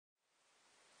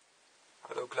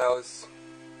Klaus,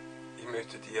 ich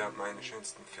möchte dir meine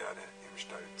schönsten Pferde im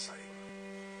Stall zeigen.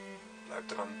 Bleib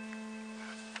dran.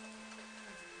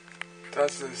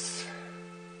 Das ist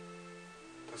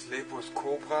das Lepus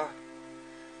Cobra.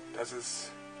 Das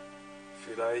ist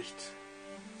vielleicht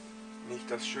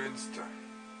nicht das Schönste,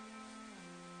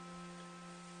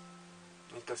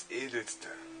 nicht das Edelste,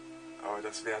 aber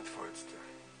das Wertvollste.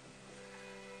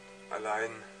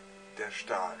 Allein der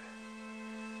Stahl.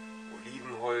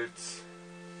 Olivenholz.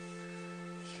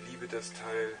 Ich liebe das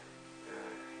Teil.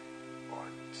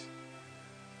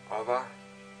 Aber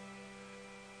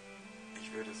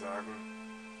ich würde sagen,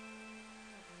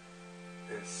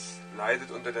 es leidet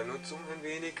unter der Nutzung ein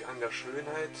wenig an der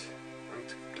Schönheit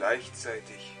und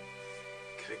gleichzeitig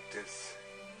kriegt es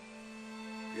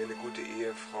wie eine gute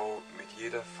Ehefrau mit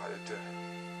jeder Falte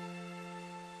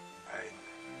ein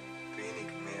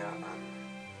wenig mehr an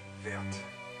Wert.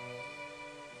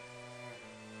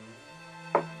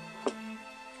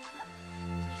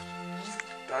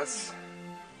 Das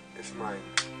ist mein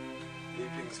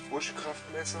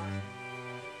Lieblingsbushcraftmesser,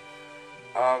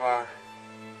 aber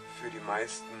für die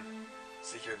meisten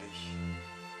sicherlich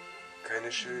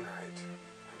keine Schönheit.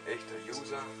 Ein echter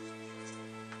User.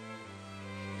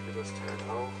 Ich liebe das Teil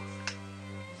auch.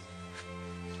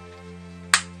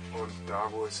 Und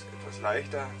da, wo es etwas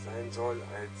leichter sein soll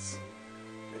als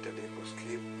mit der Lepus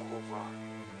Cobra,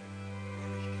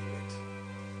 nehme ich die mit.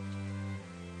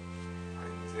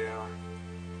 Ein sehr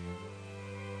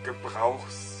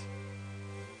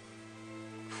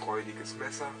gebrauchsfreudiges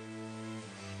Messer.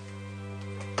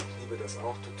 Ich liebe das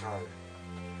auch total.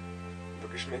 Die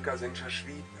Geschmäcker sind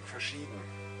verschieden.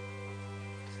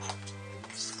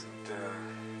 Und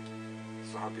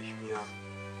so habe ich mir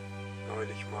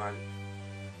neulich mal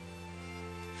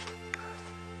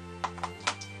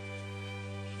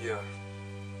hier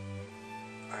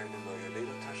eine neue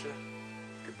Ledertasche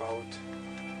gebaut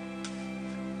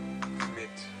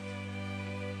mit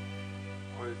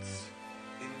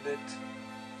Holz-Inlet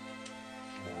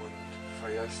und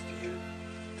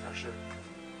Feierstil-Tasche.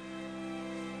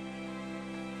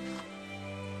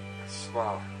 Das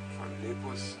war von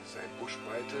Lepus sein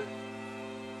BushBeitel,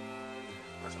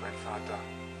 was mein Vater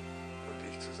und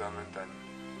ich zusammen dann,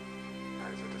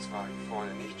 also das war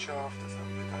vorne nicht scharf, das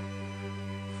haben wir dann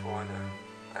vorne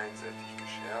einseitig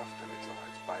geschärft, damit es auch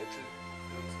als Beitel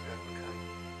benutzt werden kann.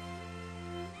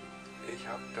 Ich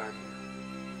habe dann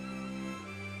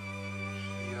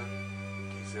hier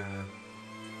den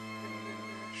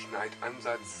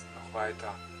Schneidansatz noch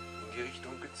weiter in die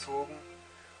Richtung gezogen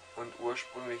und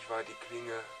ursprünglich war die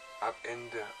Klinge ab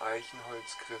Ende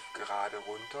Eichenholzgriff gerade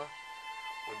runter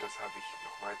und das habe ich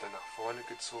noch weiter nach vorne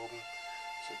gezogen,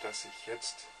 sodass ich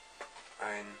jetzt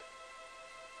ein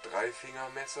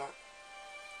Drei-Finger-Messer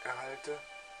erhalte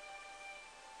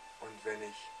und wenn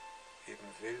ich eben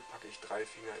will, packe ich 3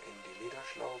 Finger in die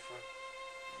Lederschlaufe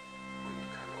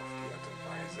und kann auf die Art und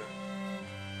Weise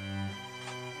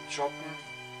choppen,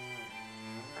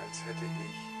 als hätte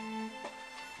ich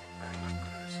ein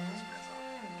größeres Messer.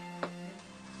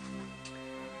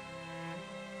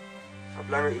 Ich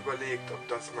habe lange überlegt, ob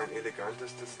das mein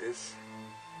elegantestes ist,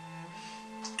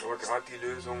 aber gerade die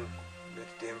Lösung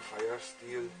mit dem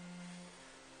Feierstil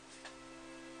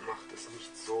macht es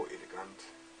nicht so elegant.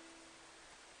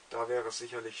 Da wäre es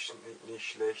sicherlich nicht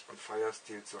schlecht, einen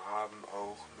Feierstil zu haben,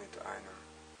 auch mit einem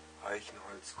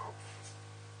Eichenholzkopf.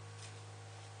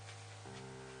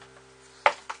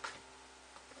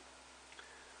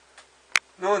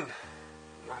 Nun,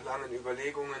 nach langen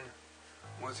Überlegungen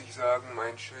muss ich sagen,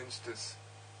 mein schönstes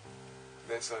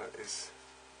Messer ist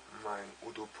mein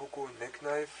Uddopukko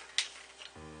Neckknife.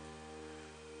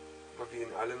 Aber wie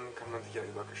in allem kann man sich ja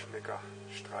über Geschmäcker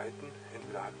streiten.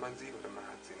 Entweder hat man sie oder man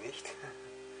hat sie nicht.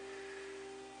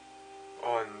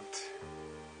 Und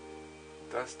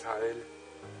das Teil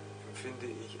empfinde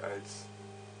ich als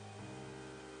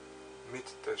mit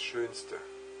das Schönste.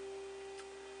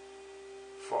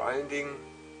 Vor allen Dingen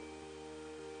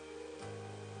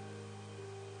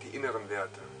die inneren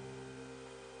Werte.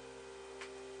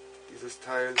 Dieses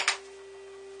Teil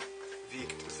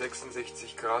wiegt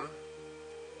 66 Gramm,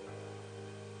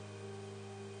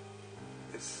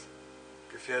 ist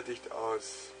gefertigt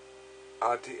aus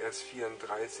ATS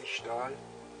 34 Stahl,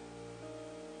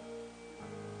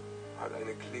 hat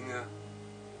eine Klinge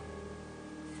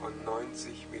von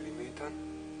 90 mm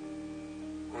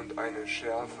und eine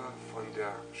Schärfe von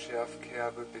der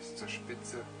Schärfkerbe bis zur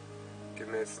Spitze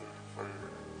gemessen von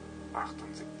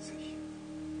 87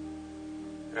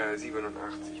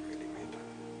 mm.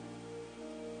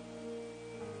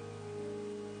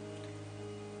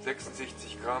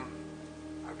 66 Gramm,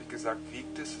 habe ich gesagt,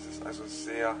 wiegt es. Es ist also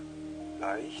sehr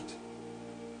leicht.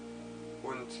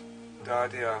 Und da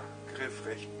der Griff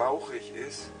recht bauchig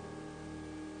ist,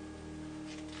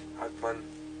 hat man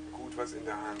gut was in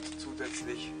der Hand.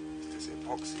 Zusätzlich ist das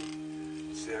Epoxy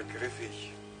sehr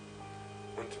griffig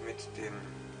und mit dem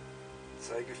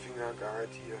Zeigefingerguard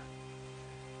hier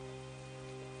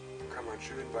kann man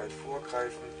schön weit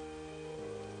vorgreifen,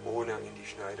 ohne in die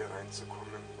Schneide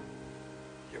reinzukommen.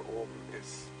 Hier oben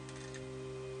ist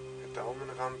eine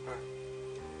Daumenrampe,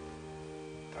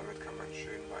 damit kann man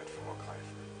schön weit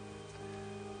vorgreifen.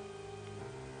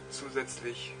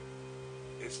 Zusätzlich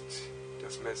ist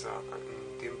das Messer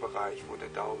in dem Bereich, wo der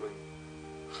Daumen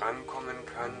rankommen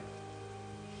kann,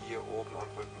 hier oben am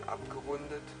Rücken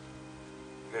abgerundet,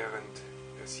 während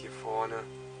es hier vorne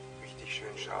richtig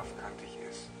schön scharfkantig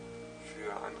ist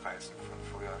für Anreißen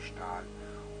von Feuerstahl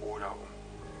oder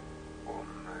um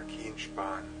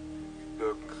Kienspan,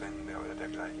 Birkenrinde oder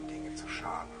dergleichen Dinge zu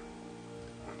schaben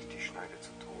und die Schneide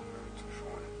zu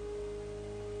schonen.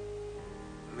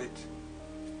 Mit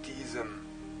diesem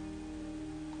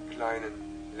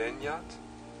kleinen Lanyard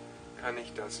kann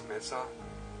ich das Messer,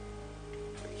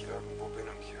 wenn ich irgendwo bin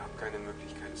und ich habe keine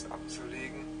Möglichkeit es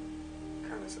abzulegen,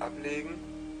 kann es ablegen,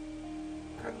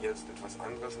 kann jetzt etwas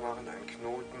anderes machen, einen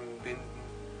Knoten binden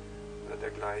oder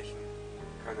dergleichen,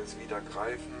 kann es wieder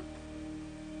greifen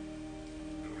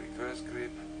im Reverse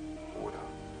Grip oder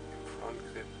im Front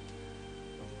Grip.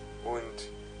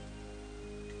 Und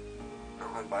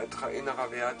noch ein weiterer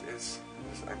innerer Wert ist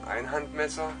ein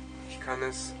Einhandmesser. Ich kann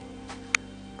es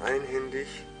einhändig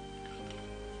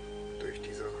durch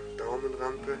diese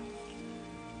Daumenrampe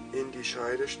in die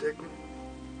Scheide stecken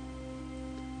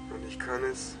und ich kann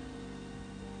es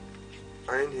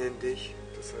einhändig,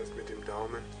 das heißt mit dem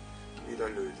Daumen, wieder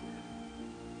lösen.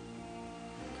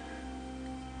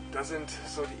 Das sind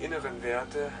so die inneren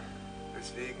Werte,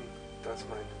 weswegen das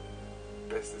mein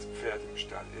bestes Pferd im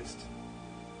Stall ist.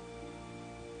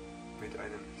 Mit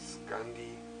einem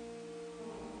Scandi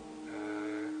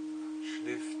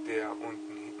Schliff, der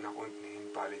nach unten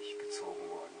hin ballig gezogen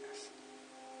worden ist.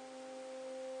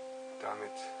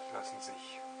 Damit lassen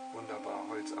sich wunderbar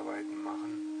Holzarbeiten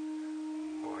machen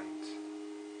und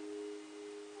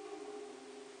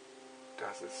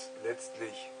das ist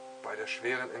letztlich bei der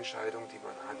schweren Entscheidung, die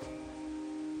man hat,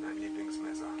 mein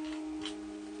Lieblingsmesser.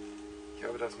 Ich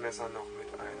habe das Messer noch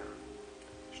mit einem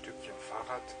Stückchen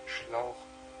Fahrradschlauch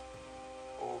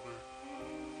oben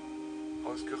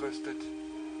ausgerüstet,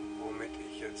 womit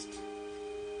ich jetzt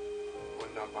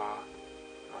wunderbar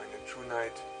meine True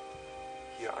Night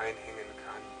hier einhängen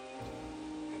kann,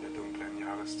 in der dunklen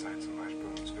Jahreszeit zum Beispiel,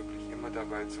 um es wirklich immer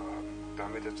dabei zu haben.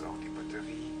 Damit jetzt auch die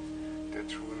Batterie der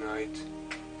True Night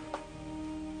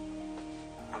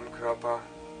am Körper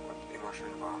und immer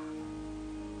schön warm.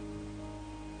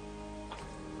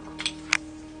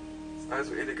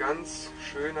 Also Eleganz,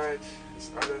 Schönheit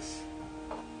ist alles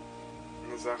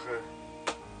eine Sache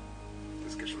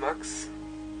des Geschmacks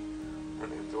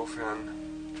und insofern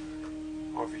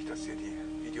hoffe ich, dass dir die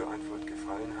Videoantwort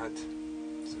gefallen hat.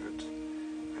 Es wird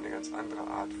eine ganz andere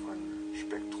Art von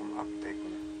Spektrum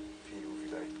abdecken, wie du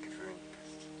vielleicht gewöhnt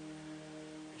bist.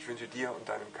 Ich wünsche dir und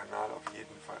deinem Kanal auf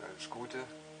jeden Fall alles Gute.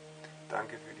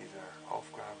 Danke für diese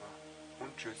Aufgabe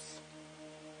und tschüss.